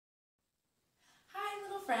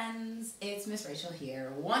friends, it's Miss Rachel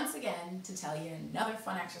here once again to tell you another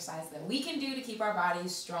fun exercise that we can do to keep our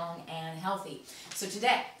bodies strong and healthy. So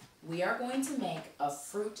today we are going to make a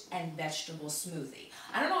fruit and vegetable smoothie.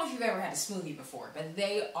 I don't know if you've ever had a smoothie before, but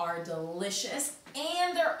they are delicious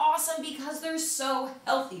and they're awesome because they're so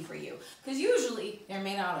healthy for you. Because usually they're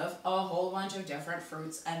made out of a whole bunch of different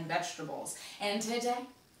fruits and vegetables. And today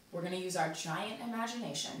we're going to use our giant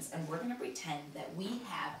imaginations and we're going to pretend that we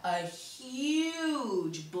have a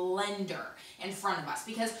huge blender in front of us,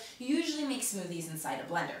 because you usually make smoothies inside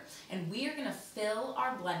a blender. And we are going to fill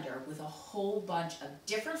our blender with a whole bunch of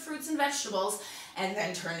different fruits and vegetables and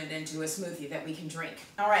then turn it into a smoothie that we can drink.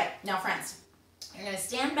 All right, now friends, you're going to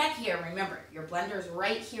stand back here. Remember, your blender is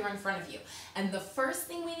right here in front of you. And the first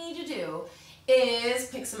thing we need to do is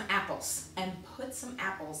pick some apples and put some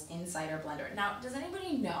apples inside our blender. Now, does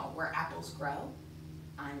anybody know where apples grow?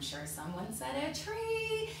 I'm sure someone said a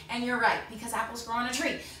tree, and you're right, because apples grow on a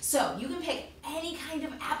tree. So you can pick any kind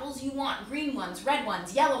of apples you want, green ones, red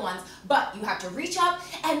ones, yellow ones, but you have to reach up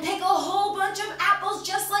and pick a whole bunch of apples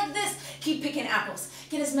just like this. Keep picking apples.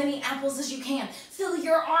 Get as many apples as you can. Fill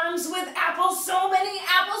your arms with apples, so many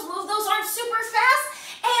apples. Move those arms super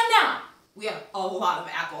fast. And now we have a lot of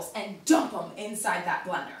apples and dump them inside that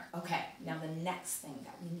blender. Okay, now the next thing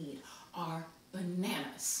that we need are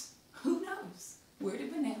bananas. Who knows? Where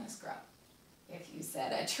do bananas grow? If you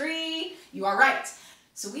said a tree, you are right.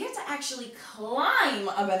 So we have to actually climb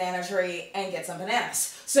a banana tree and get some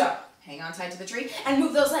bananas. So hang on tight to the tree and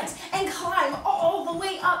move those legs and climb all the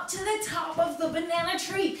way up to the top of the banana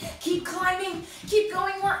tree. Keep climbing, keep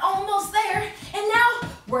going, we're almost there. And now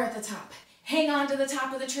we're at the top. Hang on to the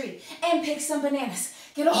top of the tree and pick some bananas.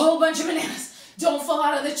 Get a whole bunch of bananas. Don't fall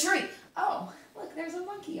out of the tree. Oh, look, there's a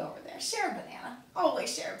monkey over there. Share a banana.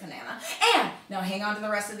 Always share a banana. And now hang on to the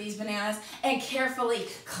rest of these bananas and carefully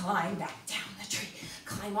climb back down the tree.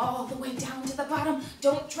 Climb all the way down to the bottom.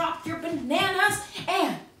 Don't drop your bananas.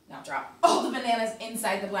 And now drop all the bananas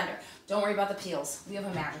inside the blender. Don't worry about the peels. We have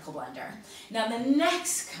a magical blender. Now the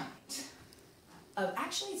next kind of,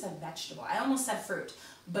 actually it's a vegetable. I almost said fruit,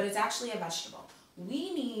 but it's actually a vegetable.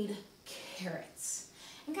 We need carrots.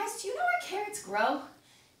 And guys, do you know where carrots grow?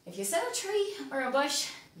 If you said a tree or a bush,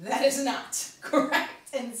 that is not correct.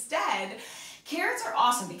 Instead, carrots are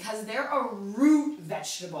awesome because they're a root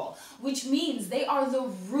vegetable, which means they are the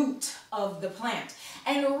root of the plant.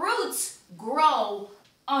 And roots grow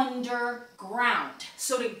underground.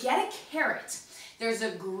 So to get a carrot, there's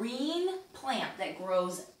a green plant that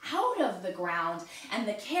grows out of the ground and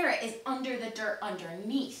the carrot is under the dirt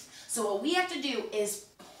underneath. So what we have to do is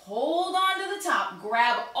hold on to the top,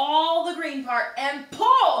 grab all the green part and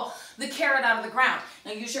pull the carrot out of the ground.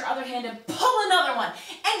 Now use your other hand and pull another one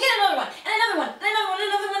and get another one and another one and another one,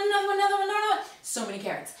 another one, another one, another one, another one. So many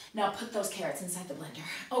carrots. Now put those carrots inside the blender.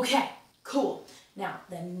 Okay, cool. Now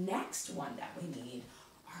the next one that we need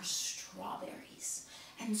are strawberries.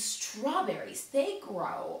 And strawberries, they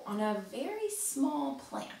grow on a very small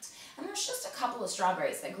plant. And there's just a couple of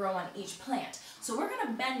strawberries that grow on each plant. So we're going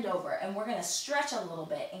to bend over and we're going to stretch a little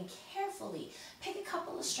bit and carefully pick a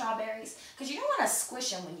couple of strawberries, because you don't want to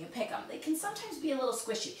squish them when you pick them. They can sometimes be a little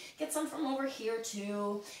squishy. Get some from over here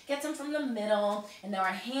too. Get some from the middle. And now our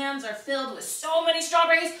hands are filled with so many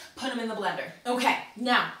strawberries. Put them in the blender. Okay,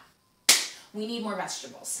 now we need more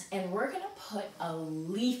vegetables, and we're going to put a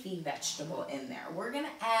leafy vegetable in there. We're going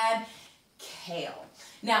to add kale.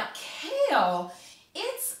 Now, kale,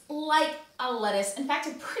 it's like a lettuce. In fact,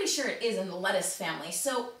 I'm pretty sure it is in the lettuce family.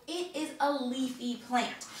 So it is a leafy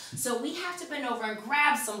plant. So we have to bend over and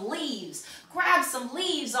grab some leaves. Grab some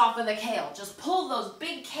leaves off of the kale. Just pull those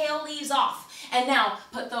big kale leaves off. And now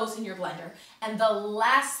put those in your blender. And the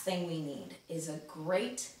last thing we need is a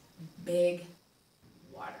great big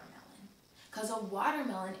watermelon. Because a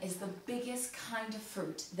watermelon is the biggest kind of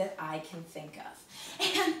fruit that I can think of.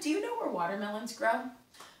 And do you know where watermelons grow?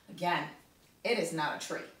 Again, it is not a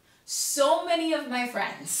tree. So many of my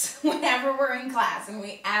friends, whenever we're in class and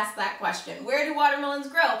we ask that question, where do watermelons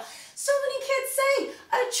grow? So many kids say,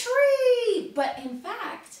 a tree. But in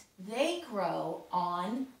fact, they grow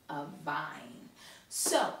on a vine.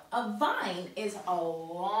 So a vine is a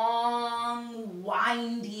long,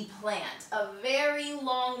 windy plant, a very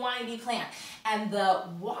long, windy plant. And the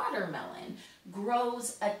watermelon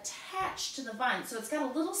grows attached to the vine. So it's got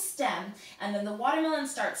a little stem, and then the watermelon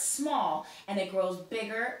starts small, and it grows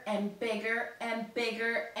bigger and bigger and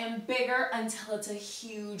bigger and bigger until it's a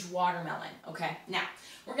huge watermelon. Okay, now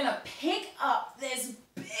we're going to pick up this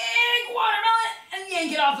big watermelon and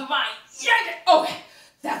yank it off the vine. Yank it! Okay,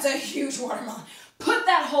 that's a huge watermelon. Put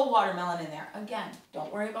that whole watermelon in there. Again,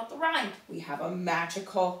 don't worry about the rind. We have a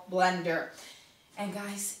magical blender. And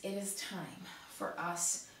guys, it is time for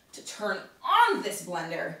us to turn on this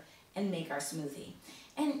blender and make our smoothie.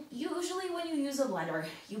 And usually when you use a blender,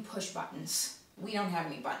 you push buttons. We don't have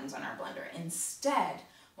any buttons on our blender. Instead,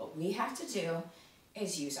 what we have to do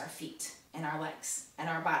is use our feet and our legs and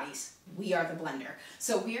our bodies. We are the blender.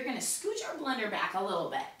 So we are gonna scooch our blender back a little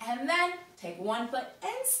bit and then take one foot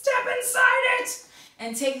and step inside it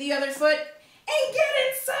and take the other foot and get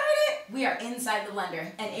inside it. We are inside the blender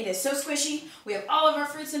and it is so squishy. We have all of our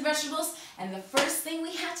fruits and vegetables, and the first thing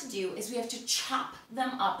we have to do is we have to chop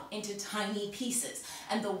them up into tiny pieces.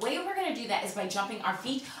 And the way we're gonna do that is by jumping our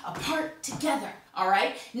feet apart together, all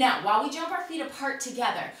right? Now, while we jump our feet apart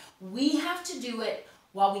together, we have to do it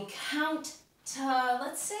while we count to,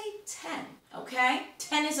 let's say, 10, okay?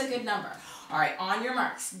 10 is a good number. All right, on your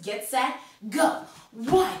marks, get set, go.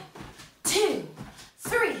 1, 2,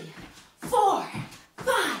 3, 4,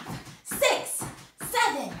 5, 6,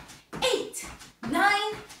 7, 8, 9,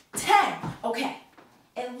 10. Okay,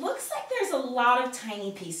 it looks like there's a lot of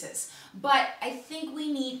tiny pieces, but I think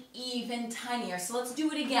we need even tinier. So let's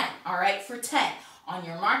do it again, all right, for 10. On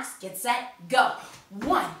your marks, get set, go.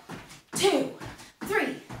 1, 2,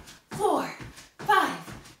 3, 4,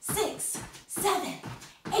 5, 6, 7,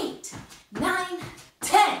 8, 9,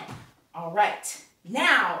 10. All right,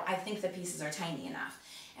 now I think the pieces are tiny enough.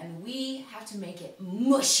 And we have to make it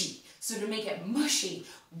mushy. So to make it mushy,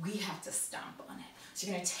 we have to stomp on it. So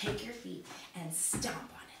you're gonna take your feet and stomp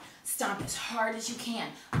on it. Stomp as hard as you can,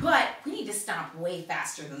 but we need to stomp way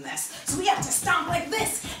faster than this. So we have to stomp like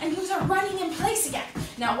this and use our running in place again.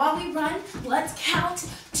 Now while we run, let's count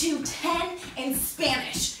to 10 in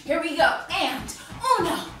Spanish. Here we go. And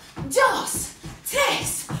 1, 2, 3,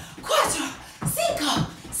 4,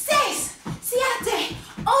 5, 6, 7,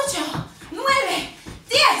 8, 9,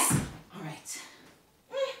 10. All right.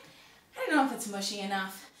 I don't know if it's mushy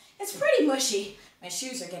enough. It's pretty mushy. My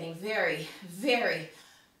shoes are getting very, very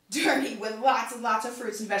dirty with lots and lots of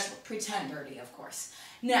fruits and vegetables. Pretend dirty, of course.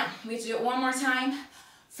 Now, we have to do it one more time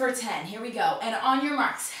for 10. Here we go. And on your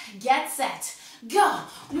marks, get set, go.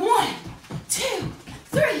 1, 2,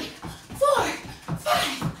 3, 4,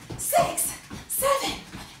 5, 6, 7,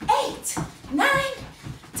 8, 9,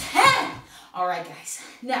 10. All right, guys.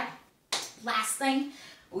 Now, last thing.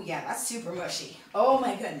 Oh yeah, that's super mushy. Oh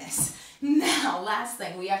my goodness. Now, last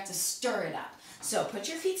thing, we have to stir it up. So put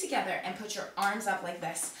your feet together and put your arms up like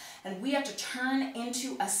this. And we have to turn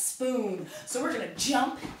into a spoon. So we're gonna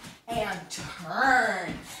jump and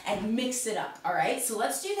turn and mix it up, all right? So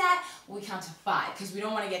let's do that when we count to 5 because we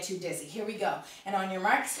don't wanna get too dizzy. Here we go. And on your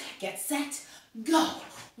marks, get set, go.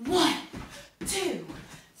 1, 2,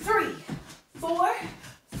 3, 4,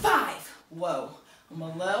 5. Whoa. I'm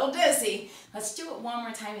a little dizzy. Let's do it one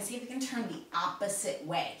more time and see if we can turn the opposite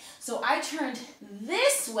way. So I turned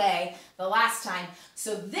this way the last time,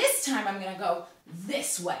 so this time I'm gonna go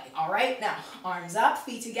this way, all right? Now, arms up,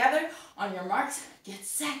 feet together, on your marks, get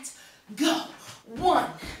set, go. 1,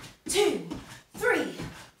 2, 3,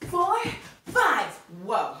 4, 5.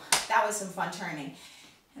 Whoa, that was some fun turning.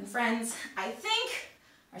 And friends, I think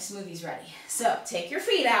our smoothie's ready. So take your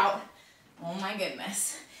feet out. Oh my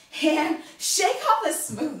goodness. And shake all the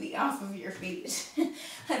smoothie off of your feet.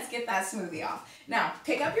 Let's get that smoothie off. Now,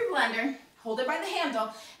 pick up your blender, hold it by the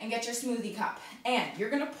handle, and get your smoothie cup. And you're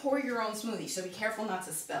gonna pour your own smoothie, so be careful not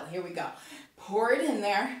to spill. Here we go. Pour it in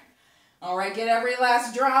there. All right, get every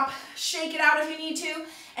last drop. Shake it out if you need to.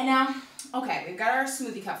 And now, okay, we've got our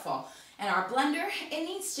smoothie cup full. And our blender, it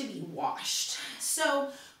needs to be washed. So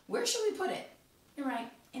where should we put it? You're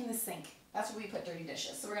right, in the sink. That's where we put dirty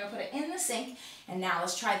dishes. So we're gonna put it in the sink, and now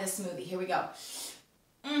let's try this smoothie. Here we go.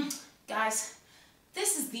 Guys,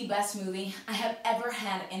 this is the best smoothie I have ever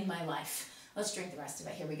had in my life. Let's drink the rest of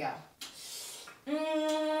it. Here we go.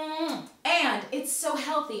 And it's so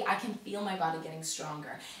healthy, I can feel my body getting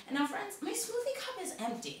stronger. And now friends, my smoothie cup is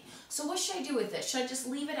empty. So what should I do with it? Should I just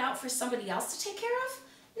leave it out for somebody else to take care of?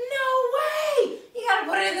 No way! You gotta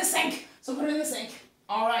put it in the sink. So put it in the sink.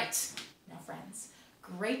 All right. Now friends,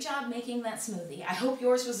 great job making that smoothie. I hope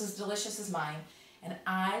yours was as delicious as mine, and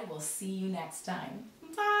I will see you next time.